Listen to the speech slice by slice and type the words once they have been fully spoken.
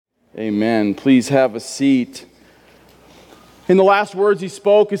Amen. Please have a seat. In the last words he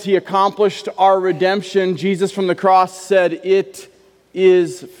spoke as he accomplished our redemption, Jesus from the cross said, "It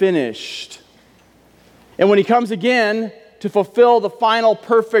is finished." And when he comes again to fulfill the final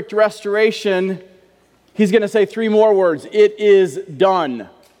perfect restoration, he's going to say three more words: "It is done."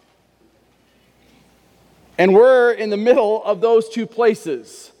 And we're in the middle of those two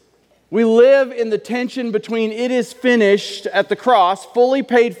places. We live in the tension between it is finished at the cross, fully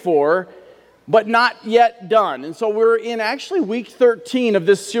paid for, but not yet done. And so we're in actually week 13 of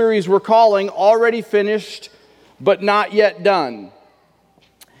this series we're calling Already Finished, but Not Yet Done.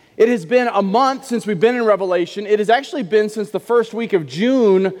 It has been a month since we've been in Revelation. It has actually been since the first week of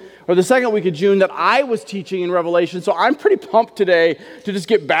June, or the second week of June, that I was teaching in Revelation. So I'm pretty pumped today to just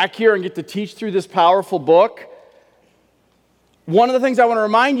get back here and get to teach through this powerful book. One of the things I want to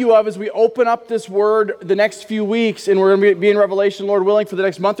remind you of as we open up this word the next few weeks, and we're going to be in Revelation, Lord willing, for the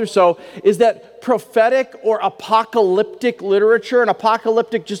next month or so, is that prophetic or apocalyptic literature, and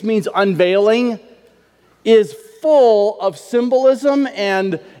apocalyptic just means unveiling, is full of symbolism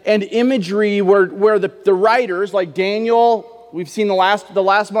and imagery where the writers, like Daniel, we've seen the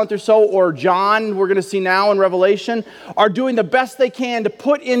last month or so, or John, we're going to see now in Revelation, are doing the best they can to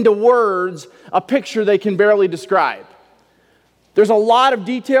put into words a picture they can barely describe. There's a lot of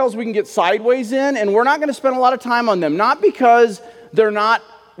details we can get sideways in, and we're not going to spend a lot of time on them. Not because they're not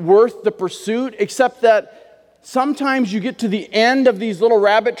worth the pursuit, except that sometimes you get to the end of these little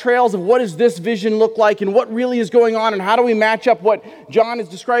rabbit trails of what does this vision look like, and what really is going on, and how do we match up what John is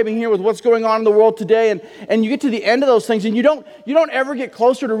describing here with what's going on in the world today, and you get to the end of those things, and you don't ever get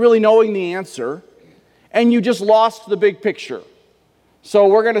closer to really knowing the answer, and you just lost the big picture. So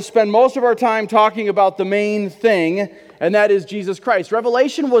we're going to spend most of our time talking about the main thing, and that is Jesus Christ.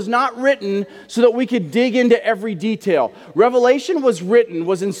 Revelation was not written so that we could dig into every detail. Revelation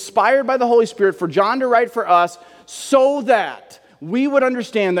was inspired by the Holy Spirit for John to write for us so that we would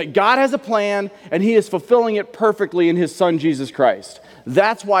understand that God has a plan and He is fulfilling it perfectly in His Son, Jesus Christ.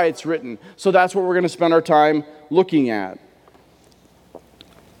 That's why it's written. So that's what we're going to spend our time looking at.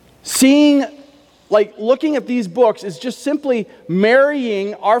 Looking at these books is just simply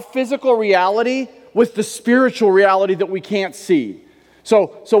marrying our physical reality with the spiritual reality that we can't see.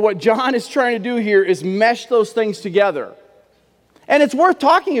 So what John is trying to do here is mesh those things together. And it's worth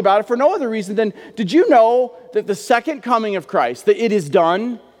talking about it for no other reason than, did you know that the second coming of Christ, that it is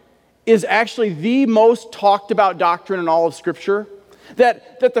done, is actually the most talked about doctrine in all of Scripture?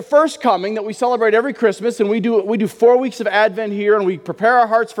 That the first coming that we celebrate every Christmas, and we do 4 weeks of Advent here, and we prepare our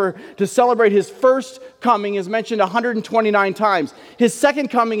hearts to celebrate His first coming, is mentioned 129 times. His second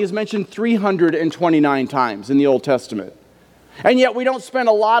coming is mentioned 329 times in the Old Testament. And yet we don't spend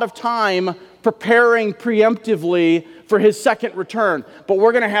a lot of time preparing preemptively for His second return. But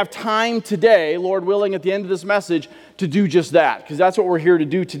we're going to have time today, Lord willing, at the end of this message, to do just that. Because that's what we're here to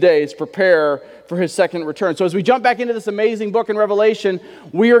do today, is prepare for His second return. So as we jump back into this amazing book in Revelation,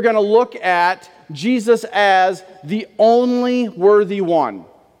 we are going to look at Jesus as the only worthy one.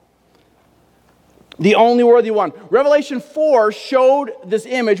 The only worthy one. Revelation 4 showed this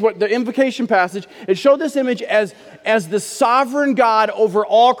image, the invocation passage, it showed this image as the sovereign God over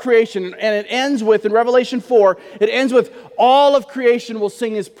all creation. And it ends with, in Revelation 4, it ends with, all of creation will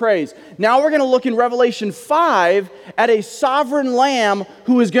sing His praise. Now we're going to look in Revelation 5 at a sovereign Lamb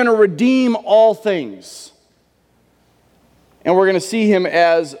who is going to redeem all things. And we're going to see Him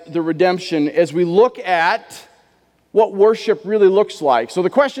as the redemption as we look at what worship really looks like. So the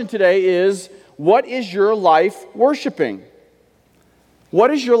question today is, what is your life worshiping?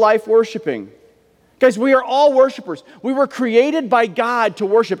 What is your life worshiping? Guys, we are all worshipers. We were created by God to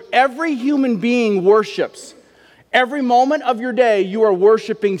worship. Every human being worships. Every moment of your day, you are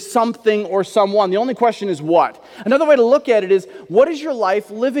worshiping something or someone. The only question is what? Another way to look at it is, what is your life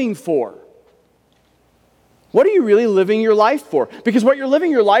living for? What are you really living your life for? Because what you're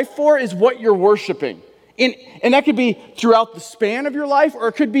living your life for is what you're worshiping. And that could be throughout the span of your life, or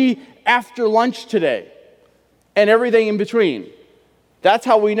it could be after lunch today and everything in between. That's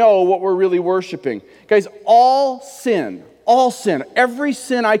how we know what we're really worshiping. Guys, all sin, every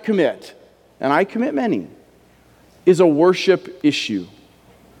sin I commit, and I commit many, is a worship issue.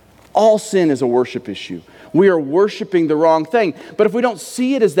 All sin is a worship issue. We are worshiping the wrong thing. But if we don't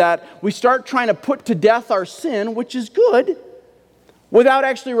see it as that, we start trying to put to death our sin, which is good, without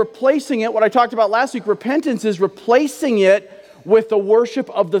actually replacing it. What I talked about last week, repentance is replacing it with the worship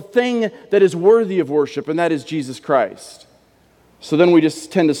of the thing that is worthy of worship, and that is Jesus Christ. So then we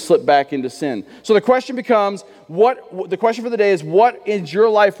just tend to slip back into sin. So the question becomes, the question for the day is, what is your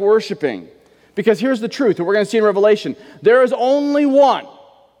life worshiping? Because here's the truth that we're going to see in Revelation. There is only one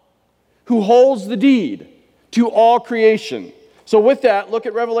who holds the deed to all creation. So with that, look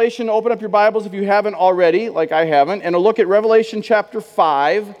at Revelation. Open up your Bibles if you haven't already, like I haven't, and look at Revelation chapter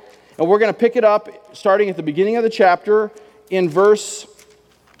 5. And we're going to pick it up starting at the beginning of the chapter in verse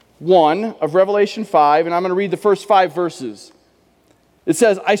 1 of Revelation 5. And I'm going to read the first 5 verses. It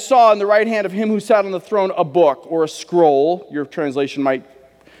says, I saw in the right hand of him who sat on the throne a book or a scroll. Your translation might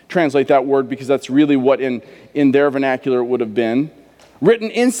translate that word because that's really what in their vernacular it would have been.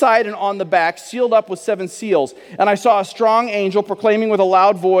 Written inside and on the back, sealed up with 7 seals. And I saw a strong angel proclaiming with a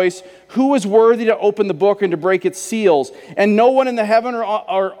loud voice, who is worthy to open the book and to break its seals? And no one in the heaven or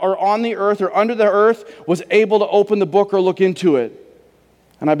on the earth or under the earth was able to open the book or look into it.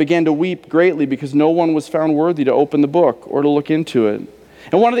 And I began to weep greatly because no one was found worthy to open the book or to look into it.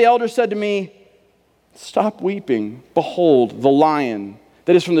 And one of the elders said to me, stop weeping. Behold, the Lion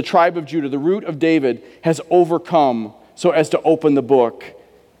that is from the tribe of Judah, the root of David, has overcome so as to open the book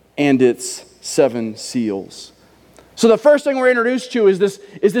and its 7 seals. So the first thing we're introduced to is this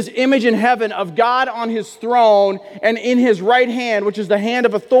image in heaven of God on his throne, and in his right hand, which is the hand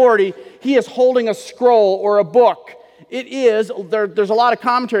of authority, he is holding a scroll or a book. It is, there's a lot of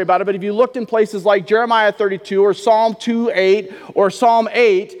commentary about it, but if you looked in places like Jeremiah 32 or Psalm 2:8 or Psalm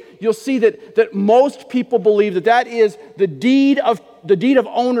 8, you'll see that most people believe that is the deed of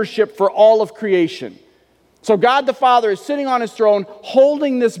ownership for all of creation. So God the Father is sitting on his throne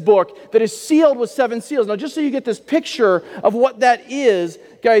holding this book that is sealed with 7 seals. Now, just so you get this picture of what that is,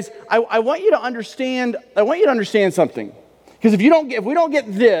 guys, I want you to understand something. Because if we don't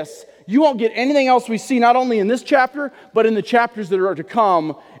get this, you won't get anything else we see, not only in this chapter, but in the chapters that are to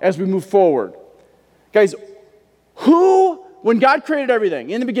come as we move forward. Guys, when God created everything,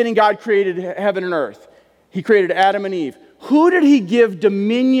 in the beginning God created heaven and earth. He created Adam and Eve. Who did he give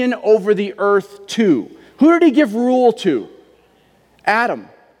dominion over the earth to? Who did he give rule to? Adam.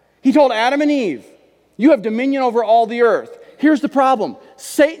 He told Adam and Eve, you have dominion over all the earth. Here's the problem.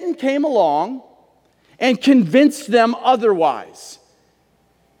 Satan came along and convinced them otherwise.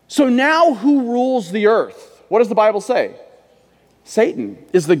 So now who rules the earth? What does the Bible say? Satan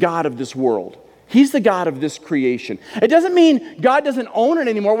is the god of this world. He's the God of this creation. It doesn't mean God doesn't own it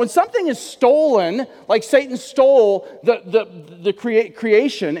anymore. When something is stolen, like Satan stole the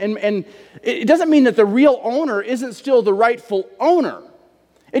creation, and it doesn't mean that the real owner isn't still the rightful owner.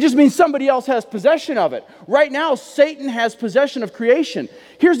 It just means somebody else has possession of it. Right now, Satan has possession of creation.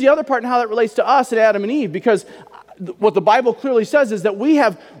 Here's the other part and how that relates to us and Adam and Eve, because what the Bible clearly says is that we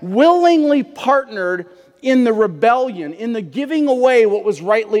have willingly partnered in the rebellion, in the giving away what was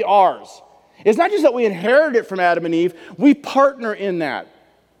rightly ours. It's not just that we inherited it from Adam and Eve, we partner in that.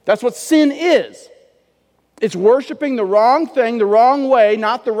 That's what sin is. It's worshiping the wrong thing, the wrong way,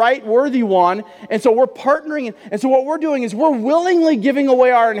 not the right, worthy one. And so we're partnering. And so what we're doing is we're willingly giving away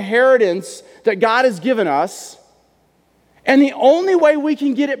our inheritance that God has given us. And the only way we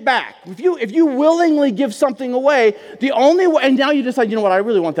can get it back, if you willingly give something away, the only way, and now you decide, you know what, I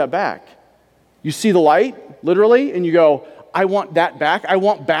really want that back. You see the light, literally, and you go, I want that back. I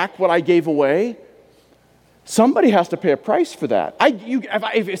want back what I gave away. Somebody has to pay a price for that.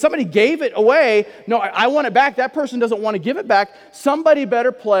 If somebody gave it away, no, I want it back. That person doesn't want to give it back. Somebody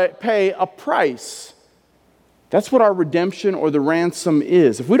better pay a price. That's what our redemption or the ransom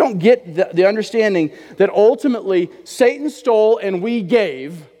is. If we don't get the understanding that ultimately Satan stole and we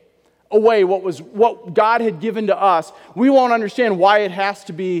gave away what God had given to us, we won't understand why it has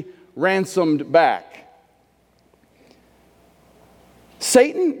to be ransomed back.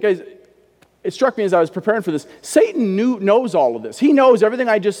 Satan, guys, it struck me as I was preparing for this, Satan knows all of this. He knows everything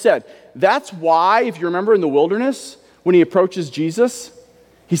I just said. That's why, if you remember in the wilderness, when he approaches Jesus,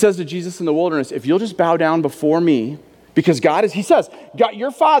 he says to Jesus in the wilderness, if you'll just bow down before me, because he says, God, your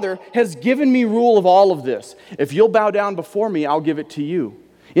Father has given me rule of all of this. If you'll bow down before me, I'll give it to you.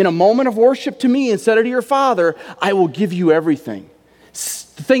 In a moment of worship to me instead of to your Father, I will give you everything.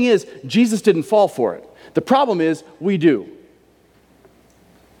 The thing is, Jesus didn't fall for it. The problem is, we do.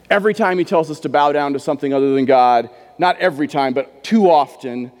 Every time he tells us to bow down to something other than God, not every time, but too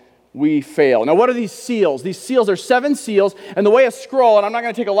often, we fail. Now, what are these seals? These seals are 7 seals, and the way a scroll, and I'm not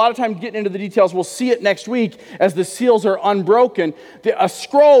going to take a lot of time getting into the details, we'll see it next week as the seals are unbroken. A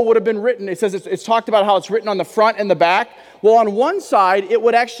scroll would have been written, it says it's talked about how it's written on the front and the back. Well, on one side, it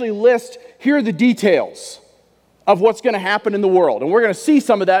would actually list, here are the details of what's going to happen in the world. And we're going to see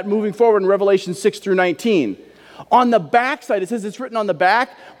some of that moving forward in Revelation 6 through 19. On the back side, it says it's written on the back.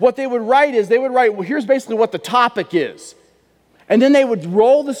 What they would write is, well, here's basically what the topic is. And then they would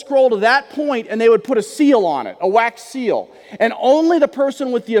roll the scroll to that point and they would put a seal on it, a wax seal. And only the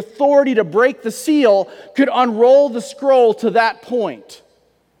person with the authority to break the seal could unroll the scroll to that point.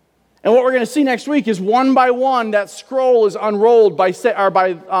 And what we're going to see next week is one by one that scroll is unrolled by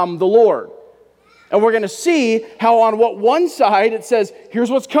the Lord. And we're going to see how on one side it says, here's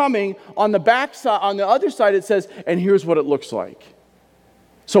what's coming. On the back side, on the other side it says, and here's what it looks like.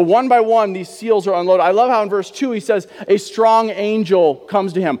 So one by one, these seals are unloaded. I love how in verse 2 he says, a strong angel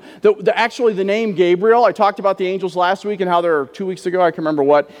comes to him. Actually, the name Gabriel, I talked about the angels last week and how there were 2 weeks ago, I can remember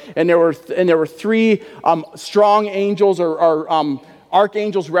what. And there were three strong angels or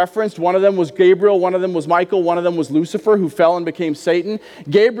archangels referenced. One of them was Gabriel, one of them was Michael, one of them was Lucifer, who fell and became Satan.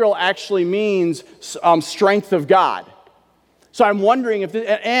 Gabriel actually means strength of God. So I'm wondering if,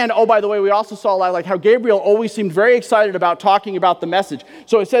 by the way, we also saw like how Gabriel always seemed very excited about talking about the message.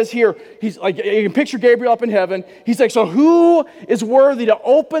 So it says here, he's like, you can picture Gabriel up in heaven. He's like, so who is worthy to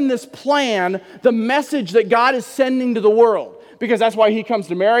open this plan, the message that God is sending to the world? Because that's why he comes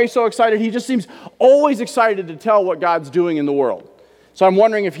to Mary so excited. He just seems always excited to tell what God's doing in the world. So I'm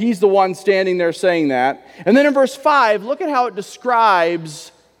wondering if he's the one standing there saying that. And then in verse 5, look at how it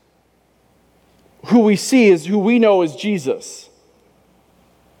describes who we know as Jesus.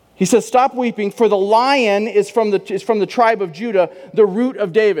 He says, stop weeping, for the lion is from the tribe of Judah, the root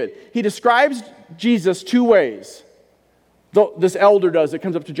of David. He describes Jesus two ways. This elder does. It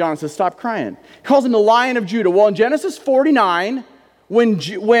comes up to John and says, stop crying. He calls him the Lion of Judah. Well, in Genesis 49, when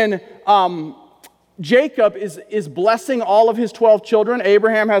Jacob is blessing all of his 12 children.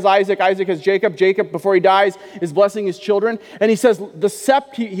 Abraham has Isaac, Isaac has Jacob. Jacob, before he dies, is blessing his children. And he says,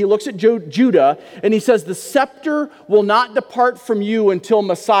 he looks at Judah, and he says, the scepter will not depart from you until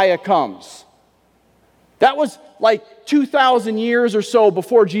Messiah comes. That was like 2,000 years or so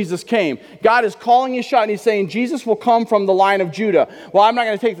before Jesus came. God is calling his shot, and he's saying, Jesus will come from the line of Judah. Well, I'm not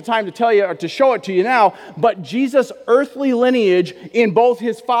going to take the time to tell you or to show it to you now, but Jesus' earthly lineage in both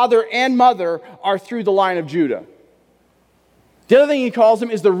his father and mother are through the line of Judah. The other thing he calls him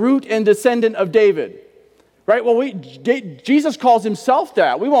is the root and descendant of David. Right? Well, Jesus calls himself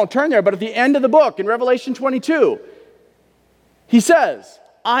that. We won't turn there, but at the end of the book, in Revelation 22, he says,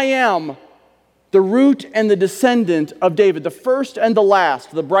 I am the root and the descendant of David, the first and the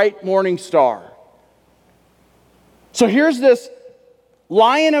last, the bright morning star. So here's this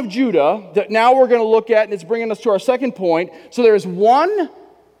Lion of Judah that now we're going to look at, and it's bringing us to our second point. So there is one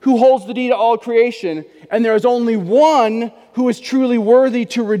who holds the deed to all creation, and there is only one who is truly worthy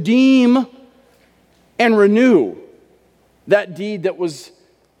to redeem and renew that deed that was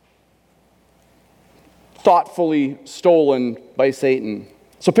thoughtfully stolen by Satan.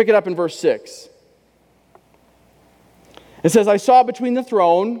 So pick it up in verse 6. It says, I saw between the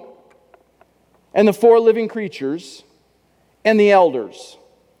throne and the four living creatures and the elders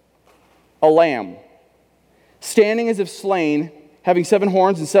a lamb, standing as if slain, having 7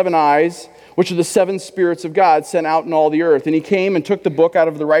 horns and 7 eyes, which are the 7 spirits of God sent out in all the earth. And he came and took the book out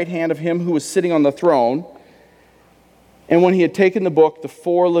of the right hand of him who was sitting on the throne. And when he had taken the book, the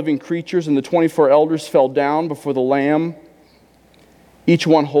 4 living creatures and the 24 elders fell down before the Lamb, each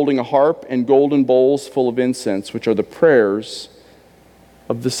one holding a harp and golden bowls full of incense, which are the prayers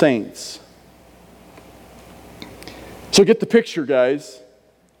of the saints. So get the picture, guys.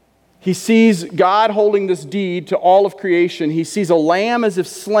 He sees God holding this deed to all of creation. He sees a lamb as if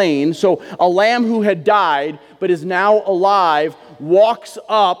slain. So a lamb who had died but is now alive walks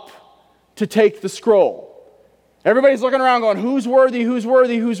up to take the scroll. Everybody's looking around going, who's worthy, who's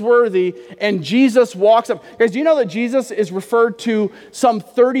worthy, who's worthy? And Jesus walks up. Guys, do you know that Jesus is referred to some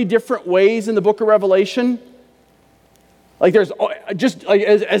 30 different ways in the book of Revelation? Like there's, just like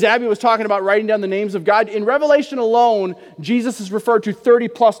as Abby was talking about writing down the names of God, in Revelation alone, Jesus is referred to 30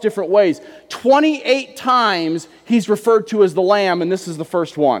 plus different ways. 28 times he's referred to as the Lamb, and this is the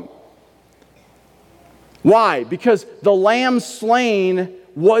first one. Why? Because the Lamb slain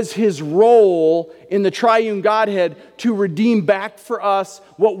was his role in the triune Godhead to redeem back for us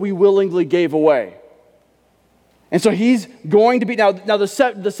what we willingly gave away. And so he's going to be, now the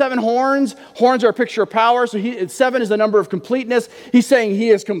 7 horns are a picture of power, so 7 is the number of completeness. He's saying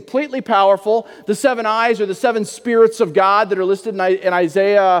he is completely powerful. The 7 eyes are the 7 spirits of God that are listed in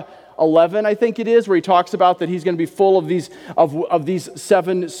Isaiah 11, I think it is, where he talks about that he's going to be full of these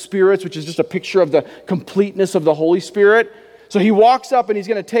 7 spirits, which is just a picture of the completeness of the Holy Spirit. So he walks up and he's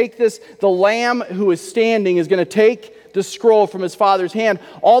going to take the lamb who is standing is going to take the scroll from his father's hand.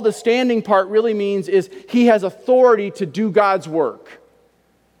 All the standing part really means is he has authority to do God's work.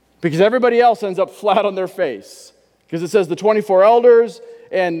 Because everybody else ends up flat on their face. Because it says the 24 elders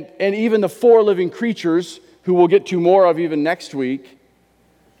and even the 4 living creatures, who we'll get to more of even next week.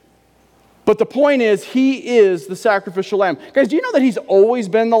 But the point is, he is the sacrificial lamb. Guys, do you know that he's always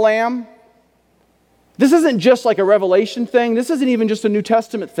been the lamb? This isn't just like a Revelation thing. This isn't even just a New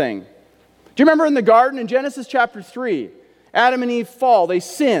Testament thing. Do you remember in the garden in Genesis chapter 3, Adam and Eve fall, they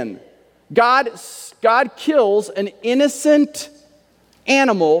sin. God kills an innocent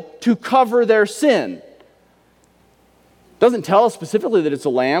animal to cover their sin. Doesn't tell us specifically that it's a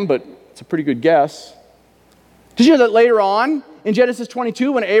lamb, but it's a pretty good guess. Did you know that later on in Genesis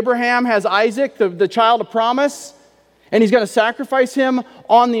 22, when Abraham has Isaac, the child of promise, and he's going to sacrifice him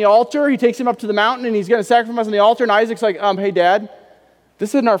on the altar, he takes him up to the mountain and he's going to sacrifice on the altar, and Isaac's like, hey, Dad, this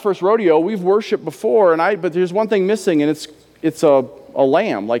isn't our first rodeo. We've worshiped before, but there's one thing missing, and it's a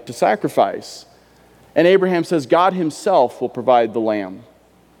lamb, like to sacrifice. And Abraham says, God himself will provide the lamb.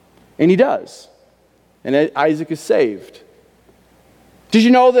 And he does. And Isaac is saved. Did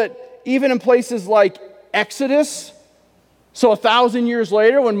you know that even in places like Exodus, so 1,000 years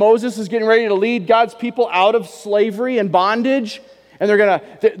later, when Moses is getting ready to lead God's people out of slavery and bondage, and they're going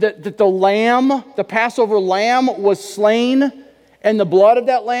to, the lamb, the Passover lamb was slain, and the blood of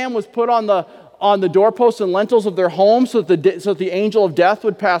that lamb was put on the doorposts and lintels of their home so that the angel of death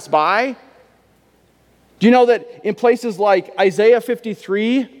would pass by? Do you know that in places like Isaiah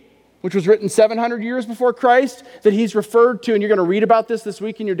 53, which was written 700 years before Christ, that he's referred to, and you're going to read about this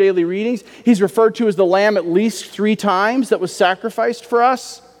week in your daily readings, he's referred to as the lamb at least 3 times that was sacrificed for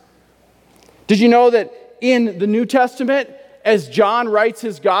us? Did you know that in the New Testament, as John writes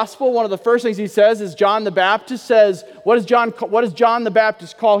his gospel, one of the first things he says is John the Baptist says, what does John the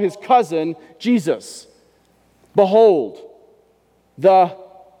Baptist call his cousin, Jesus? Behold, the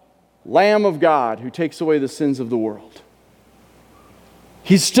Lamb of God who takes away the sins of the world.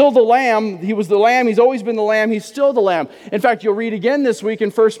 He's still the Lamb. He was the Lamb. He's always been the Lamb. He's still the Lamb. In fact, you'll read again this week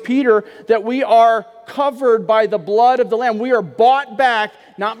in 1 Peter that we are covered by the blood of the Lamb. We are bought back,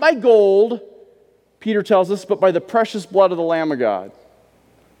 not by gold, Peter tells us, but by the precious blood of the Lamb of God.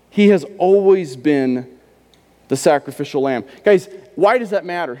 He has always been the sacrificial lamb. Guys, why does that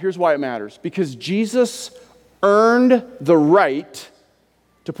matter? Here's why it matters. Because Jesus earned the right,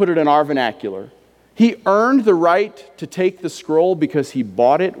 to put it in our vernacular, he earned the right to take the scroll because he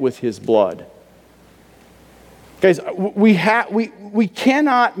bought it with his blood. Guys, we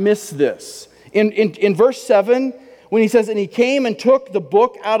cannot miss this. In verse 7, when he says, and he came and took the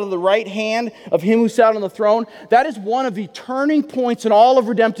book out of the right hand of him who sat on the throne, that is one of the turning points in all of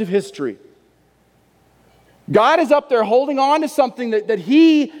redemptive history. God is up there holding on to something that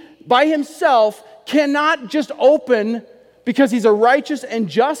he, by himself, cannot just open because he's a righteous and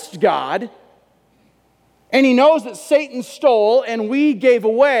just God. And he knows that Satan stole and we gave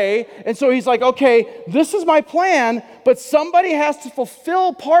away. And so he's like, okay, this is my plan, but somebody has to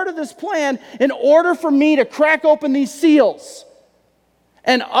fulfill part of this plan in order for me to crack open these seals.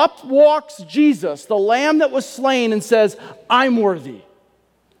 And up walks Jesus, the lamb that was slain, and says, I'm worthy.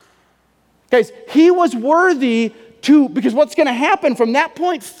 Guys, he was worthy because what's going to happen from that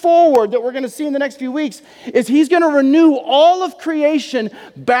point forward that we're going to see in the next few weeks is he's going to renew all of creation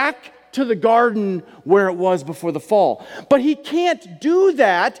back to the garden where it was before the fall. But he can't do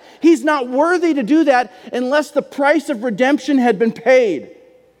that. He's not worthy to do that unless the price of redemption had been paid.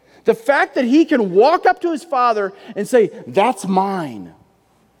 The fact that he can walk up to his Father and say, that's mine,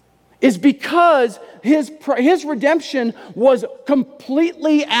 is because his redemption was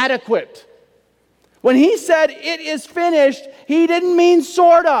completely adequate. When he said, it is finished, he didn't mean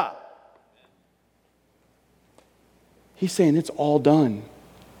sorta. He's saying, it's all done.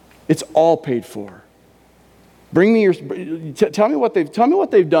 It's all paid for. Bring me tell me what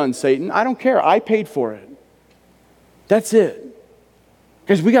they've done, Satan. I don't care. I paid for it. That's it.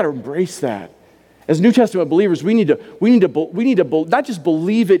 Guys, we got to embrace that. As New Testament believers, we need to not just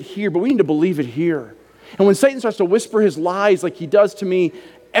believe it here, but we need to believe it here. And when Satan starts to whisper his lies like he does to me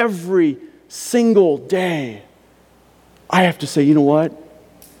every single day, I have to say, you know what?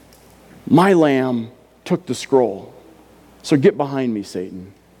 My lamb took the scroll. So get behind me,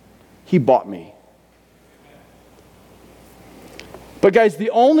 Satan. He bought me. But guys, the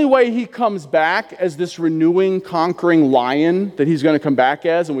only way he comes back as this renewing, conquering lion that he's going to come back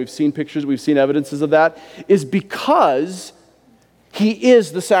as, and we've seen pictures, we've seen evidences of that, is because he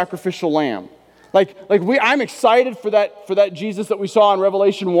is the sacrificial lamb. I'm excited for that Jesus that we saw in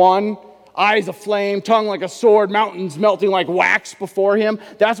Revelation 1. Eyes aflame, tongue like a sword, mountains melting like wax before him.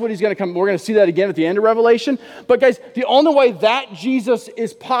 That's what he's going to come. We're going to see that again at the end of Revelation. But guys, the only way that Jesus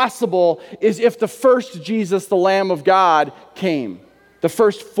is possible is if the first Jesus, the Lamb of God, came. The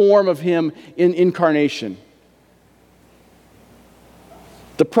first form of him in incarnation.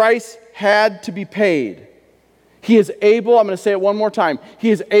 The price had to be paid. He is able, I'm going to say it one more time, he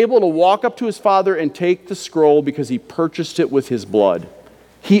is able to walk up to his Father and take the scroll because he purchased it with his blood.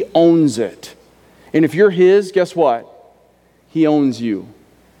 He owns it. And if you're His, guess what? He owns you.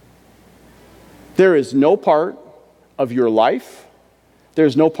 There is no part of your life,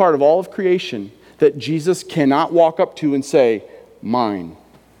 there's no part of all of creation that Jesus cannot walk up to and say, mine.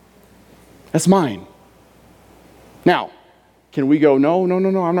 That's mine. Now, can we go, no,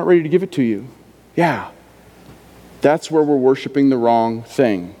 I'm not ready to give it to you? Yeah. That's where we're worshiping the wrong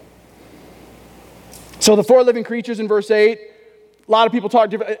thing. So the four living creatures in verse 8, a lot of people talk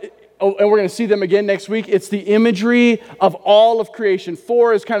different, and we're going to see them again next week. It's the imagery of all of creation.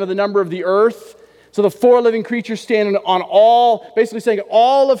 4 is kind of the number of the earth. So the four living creatures stand on all, basically saying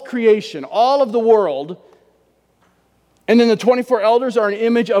all of creation, all of the world. And then the 24 elders are an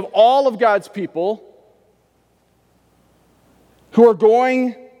image of all of God's people who are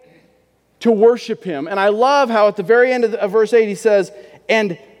going to worship Him. And I love how at the very end of verse 8 he says,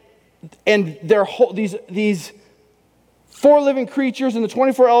 and these four living creatures and the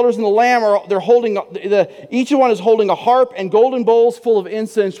 24 elders and the Lamb they're holding each one is holding a harp and golden bowls full of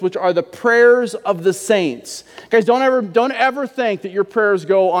incense, which are the prayers of the saints. Guys, don't ever think that your prayers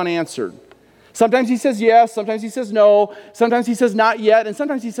go unanswered. Sometimes He says yes, sometimes He says no, sometimes He says not yet, and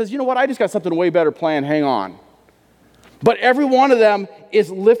sometimes He says, you know what, I just got something way better planned, hang on. But every one of them is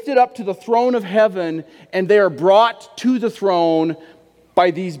lifted up to the throne of heaven, and they are brought to the throne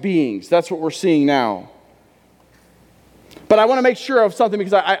by these beings. That's what we're seeing now. But I want to make sure of something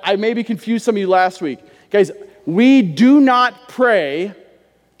because I maybe confused some of you last week. Guys, we do not pray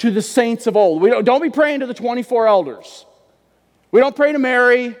to the saints of old. Don't be praying to the 24 elders. We don't pray to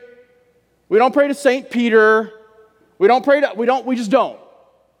Mary. We don't pray to St. Peter. We just don't.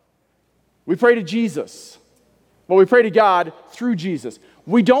 We pray to Jesus. Well, we pray to God through Jesus.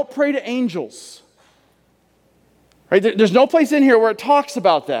 We don't pray to angels. Right? There's no place in here where it talks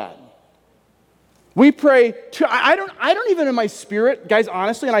about that. We pray to, I don't even in my spirit, guys,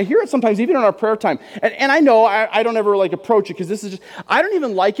 honestly, and I hear it sometimes even in our prayer time. And I know I don't ever approach it because this is just, I don't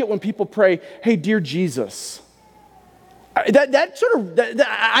even like it when people pray, hey, dear Jesus. I'm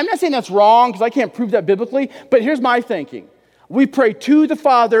not saying that's wrong because I can't prove that biblically, but here's my thinking. We pray to the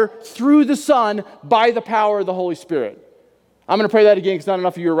Father through the Son by the power of the Holy Spirit. I'm going to pray that again because not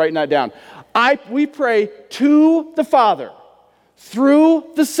enough of you are writing that down. We pray to the Father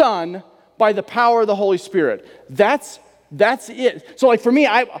through the Son by the power of the Holy Spirit. That's it. So for me,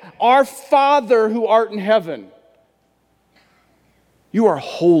 our Father who art in heaven, you are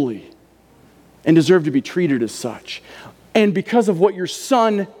holy and deserve to be treated as such. And because of what your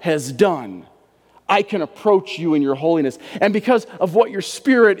Son has done, I can approach you in your holiness. And because of what your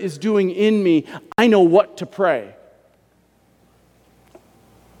Spirit is doing in me, I know what to pray.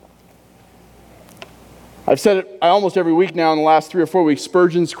 I've said it almost every week now in the last 3 or 4 weeks,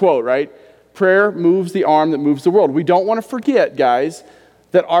 Spurgeon's quote, right? Prayer moves the arm that moves the world. We don't want to forget, guys,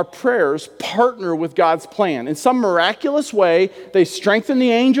 that our prayers partner with God's plan. In some miraculous way, they strengthen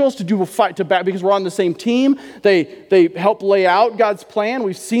the angels to do a fight to back because we're on the same team. They help lay out God's plan.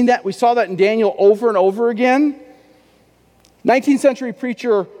 We've seen that. We saw that in Daniel over and over again. 19th century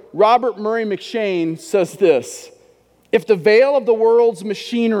preacher Robert Murray McCheyne says this: if the veil of the world's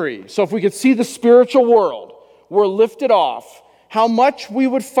machinery, so if we could see the spiritual world, were lifted off, how much we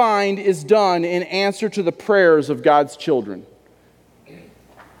would find is done in answer to the prayers of God's children.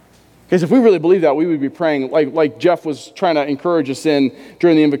 Because if we really believe that, we would be praying, like Jeff was trying to encourage us in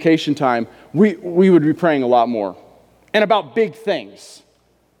during the invocation time, we would be praying a lot more. And about big things.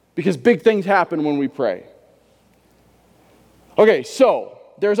 Because big things happen when we pray. Okay, so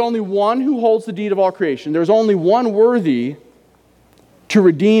there's only one who holds the deed of all creation. There's only one worthy to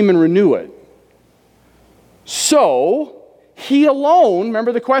redeem and renew it. So, He alone,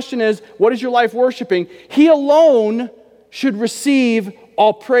 remember the question is, what is your life worshiping? He alone should receive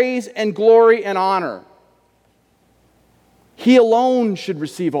all praise and glory and honor. He alone should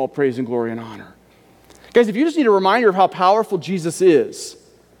receive all praise and glory and honor. Guys, if you just need a reminder of how powerful Jesus is,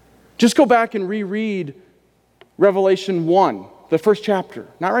 just go back and reread Revelation 1, the first chapter.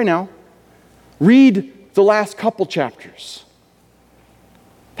 Not right now. Read the last couple chapters.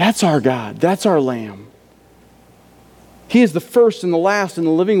 That's our God. That's our Lamb. He is the first and the last and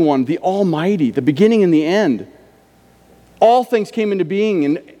the living one, the Almighty, the beginning and the end. All things came into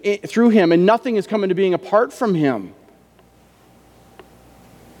being through Him, and nothing has come into being apart from Him.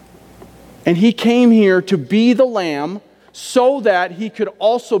 And He came here to be the Lamb so that He could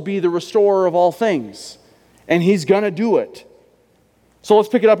also be the restorer of all things. And He's going to do it. So let's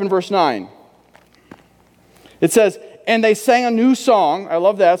pick it up in verse 9. It says, and they sang a new song. I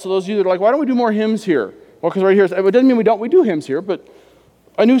love that. So those of you that are like, why don't we do more hymns here? Well, because right here, it doesn't mean we do hymns here, but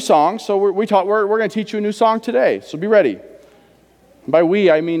a new song. So we're going to teach you a new song today. So be ready. By we,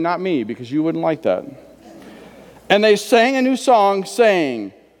 I mean not me, because you wouldn't like that. And they sang a new song,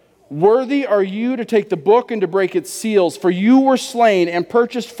 saying, worthy are you to take the book and to break its seals, for you were slain and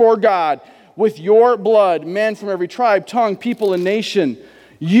purchased for God with your blood men from every tribe, tongue, people, and nation.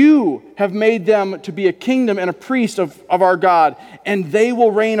 You have made them to be a kingdom and a priest of our God, and they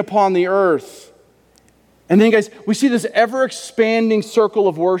will reign upon the earth. And then, guys, we see this ever-expanding circle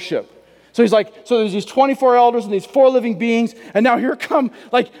of worship. So he's like, so there's these 24 elders and these 4 living beings, and now here come,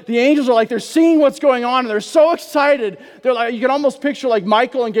 like, the angels are like, they're seeing what's going on, and they're so excited. They're like, you can almost picture like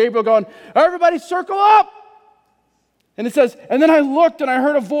Michael and Gabriel going, everybody circle up! And it says, and then I looked and I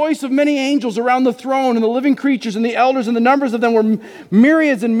heard a voice of many angels around the throne and the living creatures and the elders, and the numbers of them were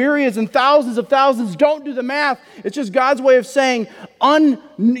myriads and myriads and thousands of thousands. Don't do the math. It's just God's way of saying,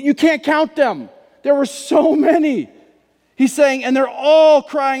 you can't count them. There were so many. He's saying, and they're all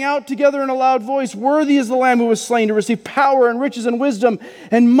crying out together in a loud voice, worthy is the Lamb who was slain to receive power and riches and wisdom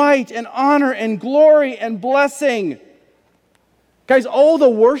and might and honor and glory and blessing. Guys, oh, the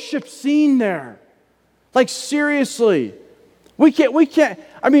worship scene there. Like, seriously, we can't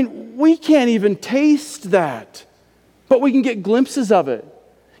even taste that, but we can get glimpses of it.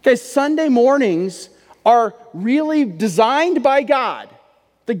 Guys, Sunday mornings are really designed by God,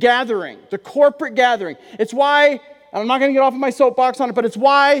 the gathering, the corporate gathering. It's why, and I'm not going to get off of my soapbox on it, but it's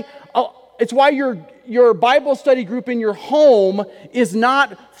why your Bible study group in your home is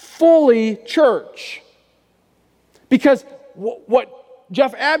not fully church. Because what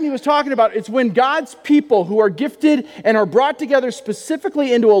Jeff Abney was talking about, it's when God's people who are gifted and are brought together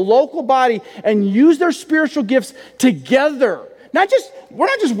specifically into a local body and use their spiritual gifts together. We're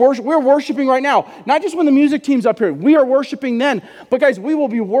not just worshiping, we're worshiping right now. Not just when the music team's up here. We are worshiping then. But guys, we will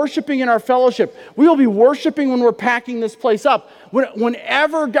be worshiping in our fellowship. We will be worshiping when we're packing this place up.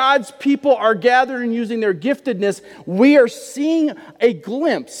 Whenever God's people are gathered and using their giftedness, we are seeing a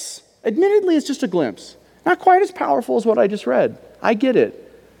glimpse. Admittedly, it's just a glimpse. Not quite as powerful as what I just read. I get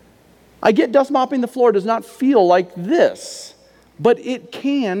it. I get dust mopping the floor does not feel like this, but it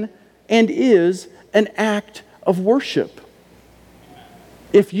can and is an act of worship.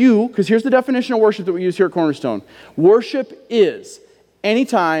 Because here's the definition of worship that we use here at Cornerstone. Worship is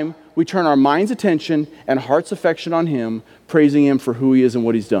anytime we turn our mind's attention and heart's affection on Him, praising Him for who He is and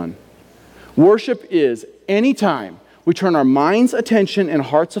what He's done. Worship is anytime we turn our mind's attention and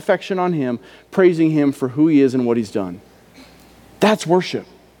heart's affection on Him, praising Him for who He is and what He's done. That's worship.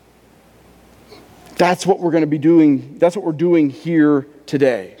 That's what we're going to be doing. That's what we're doing here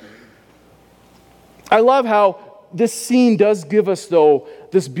today. I love how this scene does give us, though,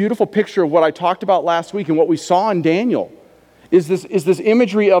 this beautiful picture of what I talked about last week and what we saw in Daniel. Is this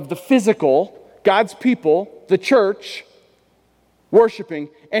imagery of the physical, God's people, the church, worshiping,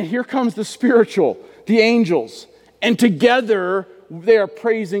 and here comes the spiritual, the angels, and together they are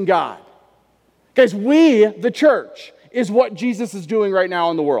praising God. Guys, we, the church, is what Jesus is doing right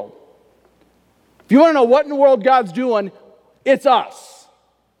now in the world. If you want to know what in the world God's doing, it's us.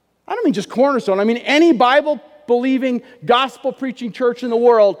 I don't mean just Cornerstone. I mean any Bible-believing, gospel-preaching church in the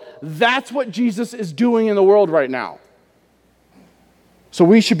world. That's what Jesus is doing in the world right now. So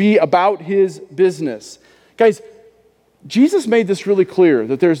we should be about His business. Guys, Jesus made this really clear,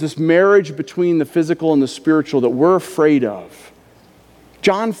 that there's this marriage between the physical and the spiritual that we're afraid of.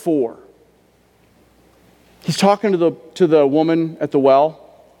 John 4. He's talking to the woman at the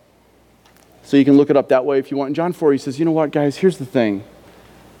well. So you can look it up that way if you want. In John 4, he says, you know what, guys, here's the thing.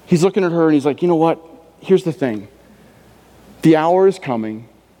 He's looking at her and he's like, you know what, here's the thing. The hour is coming,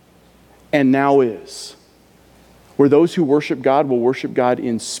 and now is, where those who worship God will worship God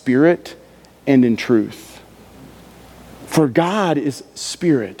in spirit and in truth. For God is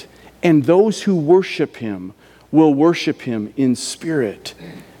spirit, and those who worship Him will worship Him in spirit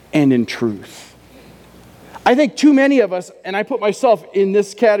and in truth. I think too many of us, and I put myself in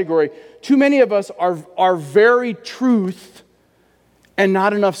this category, too many of us are very truth and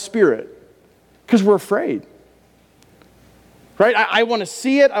not enough spirit because we're afraid. Right? I want to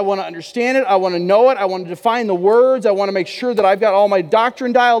see it. I want to understand it. I want to know it. I want to define the words. I want to make sure that I've got all my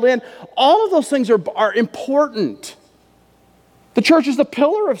doctrine dialed in. All of those things are important. The church is the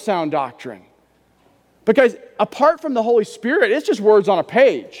pillar of sound doctrine. But guys, apart from the Holy Spirit, it's just words on a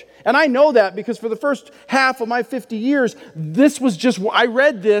page. And I know that because for the first half of my 50 years, I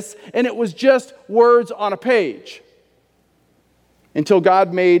read this and it was just words on a page. Until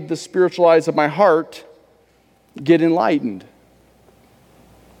God made the spiritual eyes of my heart get enlightened.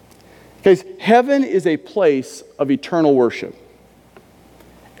 Guys, heaven is a place of eternal worship.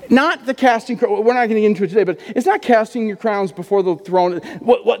 Not the casting, we're not going to get into it today, but it's not casting your crowns before the throne.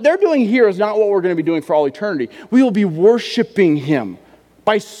 What they're doing here is not what we're going to be doing for all eternity. We will be worshiping him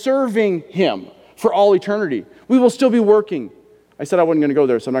by serving him for all eternity. We will still be working. I said I wasn't going to go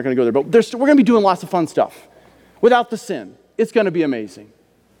there, so I'm not going to go there. But we're going to be doing lots of fun stuff without the sin. It's going to be amazing.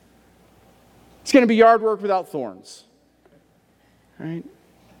 It's going to be yard work without thorns. Right?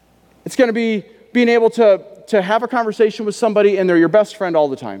 It's going to be being able to have a conversation with somebody and they're your best friend all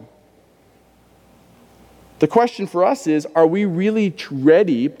the time. The question for us is, are we really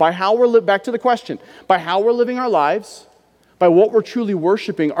ready by how we're back to the question, by how we're living our lives, by what we're truly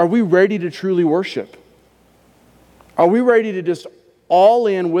worshiping, are we ready to truly worship? Are we ready to just all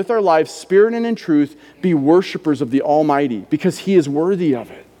in with our lives, spirit and in truth, be worshipers of the Almighty because he is worthy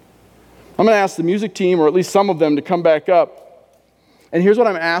of it? I'm going to ask the music team, or at least some of them, to come back up. And here's what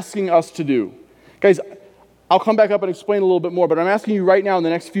I'm asking us to do. Guys, I'll come back up and explain a little bit more, but I'm asking you right now in the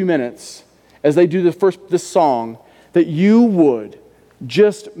next few minutes, as they do this song, that you would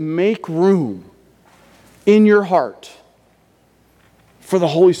just make room in your heart for the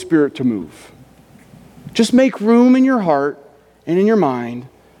Holy Spirit to move. Just make room in your heart and in your mind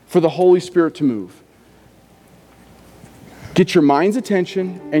for the Holy Spirit to move. Get your mind's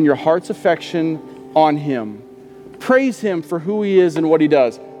attention and your heart's affection on him. Praise him for who he is and what he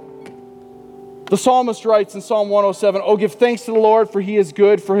does. The psalmist writes in Psalm 107, "Oh, give thanks to the Lord, for he is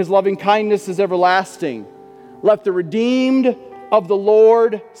good, for his loving kindness is everlasting. Let the redeemed of the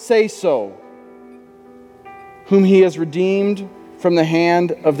Lord say so, whom he has redeemed from the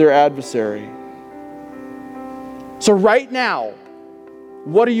hand of their adversary." So right now,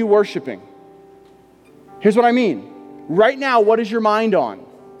 what are you worshiping? Here's what I mean. Right now, what is your mind on?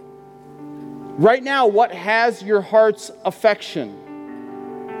 Right now, what has your heart's affection?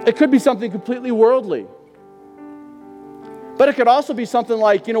 It could be something completely worldly. But it could also be something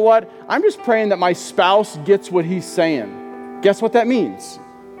like, you know what? I'm just praying that my spouse gets what he's saying. Guess what that means?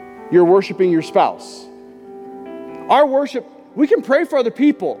 You're worshiping your spouse. Our worship, we can pray for other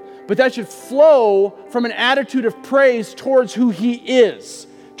people, but that should flow from an attitude of praise towards who he is,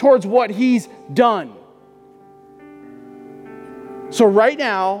 towards what he's done. So right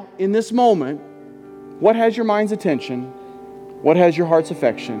now, in this moment, what has your mind's attention? What has your heart's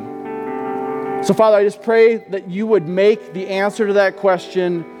affection? So Father, I just pray that you would make the answer to that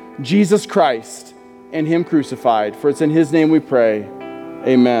question Jesus Christ and him crucified. For it's in his name we pray.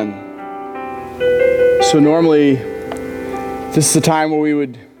 Amen. So normally, this is a time where we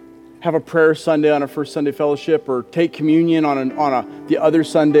would have a prayer Sunday on our first Sunday fellowship or take communion on the other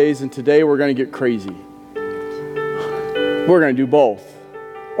Sundays, and today we're going to get crazy. We're going to do both,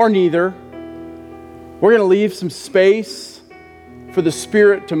 or neither. We're going to leave some space for the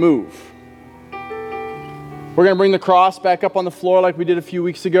Spirit to move. We're going to bring the cross back up on the floor like we did a few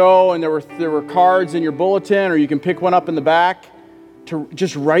weeks ago, and there were cards in your bulletin, or you can pick one up in the back to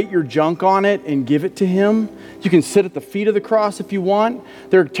just write your junk on it and give it to him. You can sit at the feet of the cross if you want.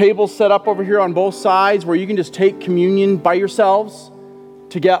 There are tables set up over here on both sides where you can just take communion by yourselves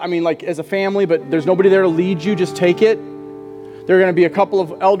like as a family, but there's nobody there to lead you. Just take it. There are going to be a couple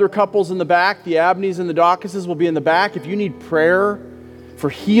of elder couples in the back. The Abneys and the Dawkinses will be in the back. If you need prayer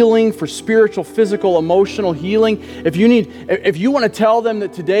for healing, for spiritual, physical, emotional healing, if you want to tell them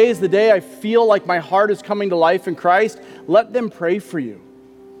that today is the day I feel like my heart is coming to life in Christ, let them pray for you.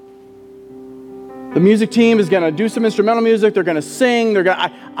 The music team is going to do some instrumental music. They're going to sing.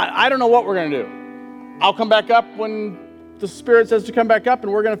 I don't know what we're going to do. I'll come back up when the Spirit says to come back up,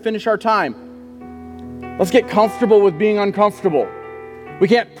 and we're going to finish our time. Let's get comfortable with being uncomfortable. We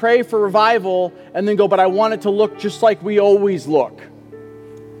can't pray for revival and then go, but I want it to look just like we always look.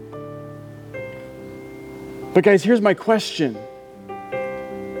 But guys, here's my question.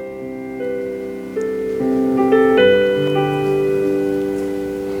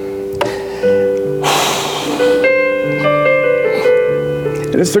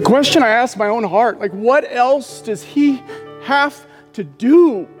 And it's the question I ask my own heart. Like, what else does he have to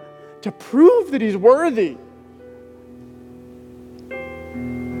do to prove that he's worthy?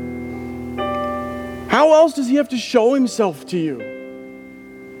 How else does he have to show himself to you?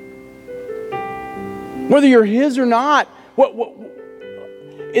 Whether you're his or not,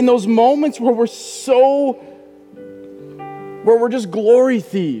 in those moments where we're just glory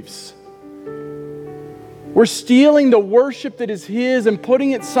thieves, we're stealing the worship that is his and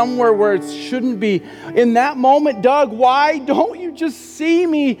putting it somewhere where it shouldn't be. In that moment, Doug, why don't you just see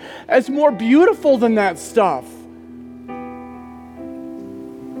me as more beautiful than that stuff?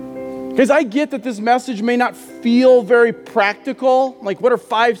 Guys, I get that this message may not feel very practical. Like, what are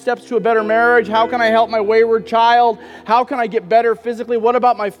 5 steps to a better marriage? How can I help my wayward child? How can I get better physically? What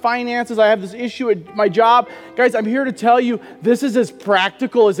about my finances? I have this issue at my job. Guys, I'm here to tell you, this is as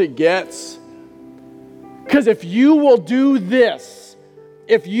practical as it gets. Because if you will do this,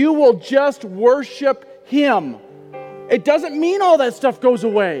 if you will just worship Him, it doesn't mean all that stuff goes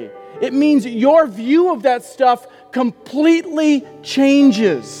away. It means your view of that stuff completely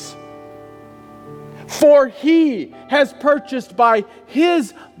changes. For He has purchased by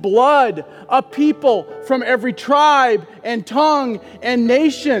His blood a people from every tribe and tongue and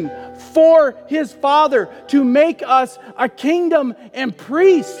nation for His Father, to make us a kingdom and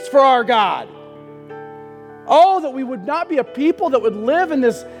priests for our God. Oh, that we would not be a people that would live in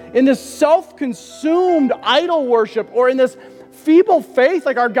this self-consumed idol worship, or in this feeble faith,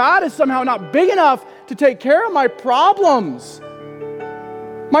 like our God is somehow not big enough to take care of my problems.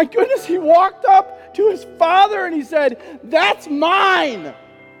 My goodness, He walked up to His Father and He said, "That's mine.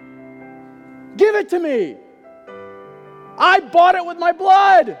 Give it to me. I bought it with my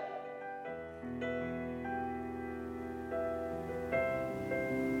blood."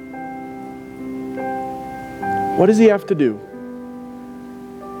 What does He have to do?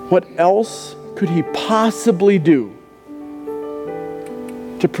 What else could He possibly do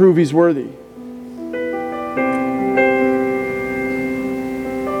to prove He's worthy?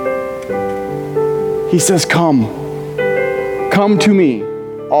 He says, "Come. Come to me,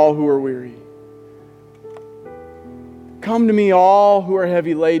 all who are weary. Come to me, all who are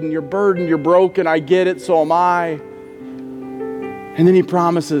heavy laden. You're burdened, you're broken. I get it, so am I." And then He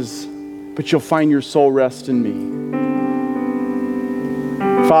promises, "But you'll find your soul rest in me."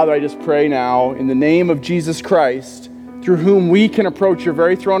 Father, I just pray now in the name of Jesus Christ, through whom we can approach your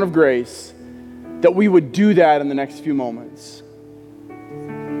very throne of grace, that we would do that in the next few moments.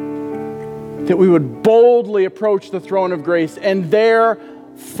 That we would boldly approach the throne of grace and there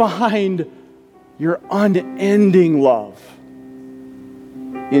find your unending love.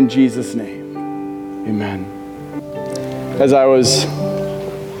 In Jesus' name, amen. As I was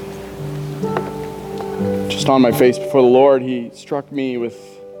just on my face before the Lord, He struck me with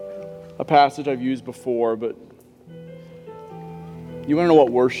a passage I've used before, but you want to know what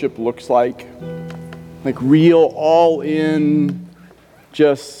worship looks like? Like real, all in,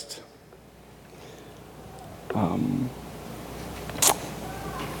 just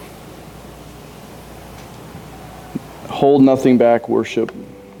hold nothing back worship.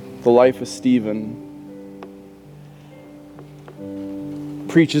 The life of Stephen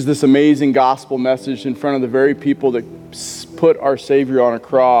preaches this amazing gospel message in front of the very people that put our Savior on a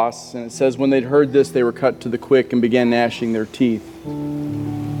cross. And it says, when they'd heard this, they were cut to the quick and began gnashing their teeth.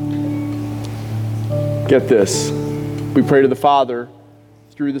 Get this. We pray to the Father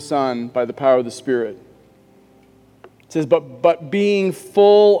through the Son by the power of the Spirit. It says, but being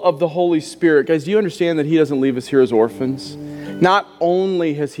full of the Holy Spirit. Guys, do you understand that He doesn't leave us here as orphans? Not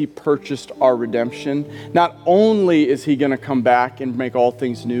only has He purchased our redemption, not only is He going to come back and make all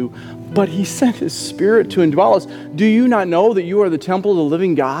things new, but He sent His Spirit to indwell us. Do you not know that you are the temple of the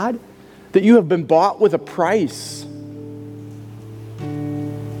living God? That you have been bought with a price?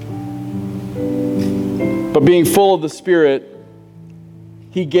 But being full of the Spirit,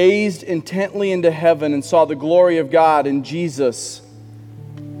 He gazed intently into heaven and saw the glory of God and Jesus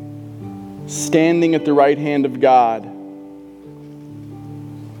standing at the right hand of God.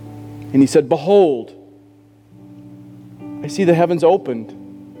 And He said, "Behold, I see the heavens opened.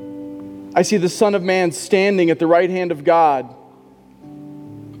 I see the Son of Man standing at the right hand of God."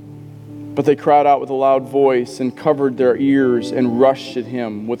 But they cried out with a loud voice and covered their ears and rushed at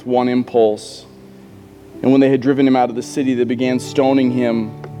Him with one impulse. And when they had driven Him out of the city, they began stoning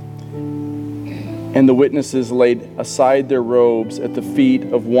Him. And the witnesses laid aside their robes at the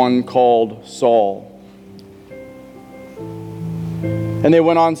feet of one called Saul. And they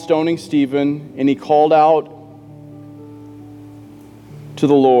went on stoning Stephen, and he called out to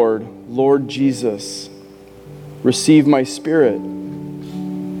the Lord, "Lord Jesus, receive my spirit." And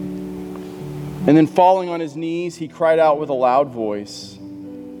then falling on his knees, he cried out with a loud voice,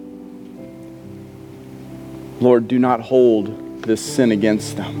 "Lord, do not hold this sin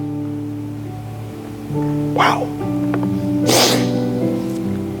against them." Wow.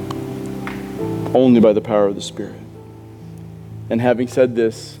 Only by the power of the Spirit. And having said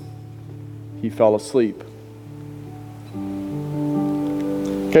this, he fell asleep.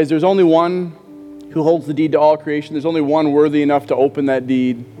 Guys, there's only one who holds the deed to all creation. There's only one worthy enough to open that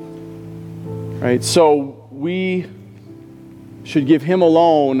deed. Right? So we should give Him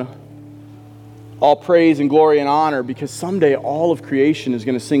alone all praise and glory and honor, because someday all of creation is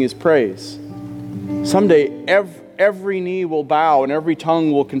going to sing his praise. Someday every knee will bow and every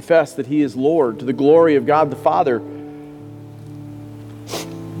tongue will confess that he is Lord, to the glory of God the Father.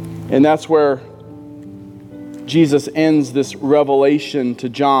 And that's where Jesus ends this revelation to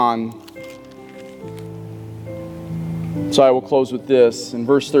John. So I will close with this. In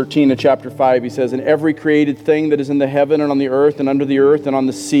verse 13 of chapter 5, he says, "And every created thing that is in the heaven and on the earth and under the earth and on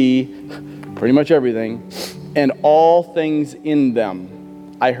the sea," pretty much everything, "and all things in them,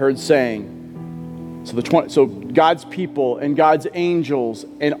 I heard saying." So God's people and God's angels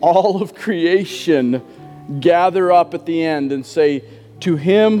and all of creation gather up at the end and say, "To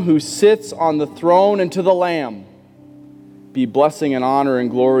him who sits on the throne and to the Lamb be blessing and honor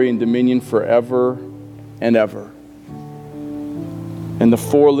and glory and dominion forever and ever." And the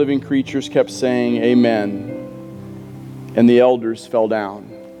four living creatures kept saying, "Amen." And the elders fell down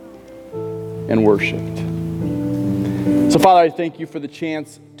and worshiped. So Father, I thank you for the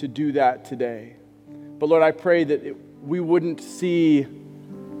chance to do that today. But Lord, I pray that we wouldn't see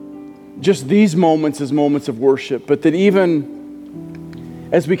just these moments as moments of worship, but that even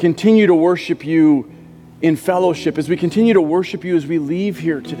as we continue to worship you in fellowship, as we continue to worship you as we leave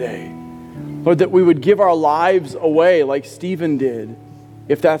here today, Lord, that we would give our lives away like Stephen did,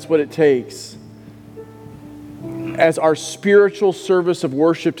 if that's what it takes, as our spiritual service of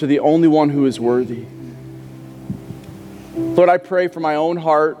worship to the only one who is worthy. Lord, I pray for my own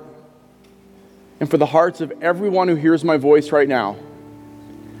heart and for the hearts of everyone who hears my voice right now,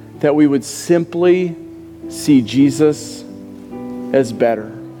 that we would simply see Jesus as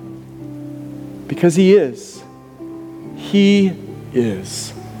better. Because he is. He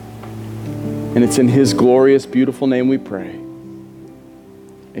is. And it's in his glorious, beautiful name we pray.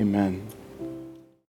 Amen.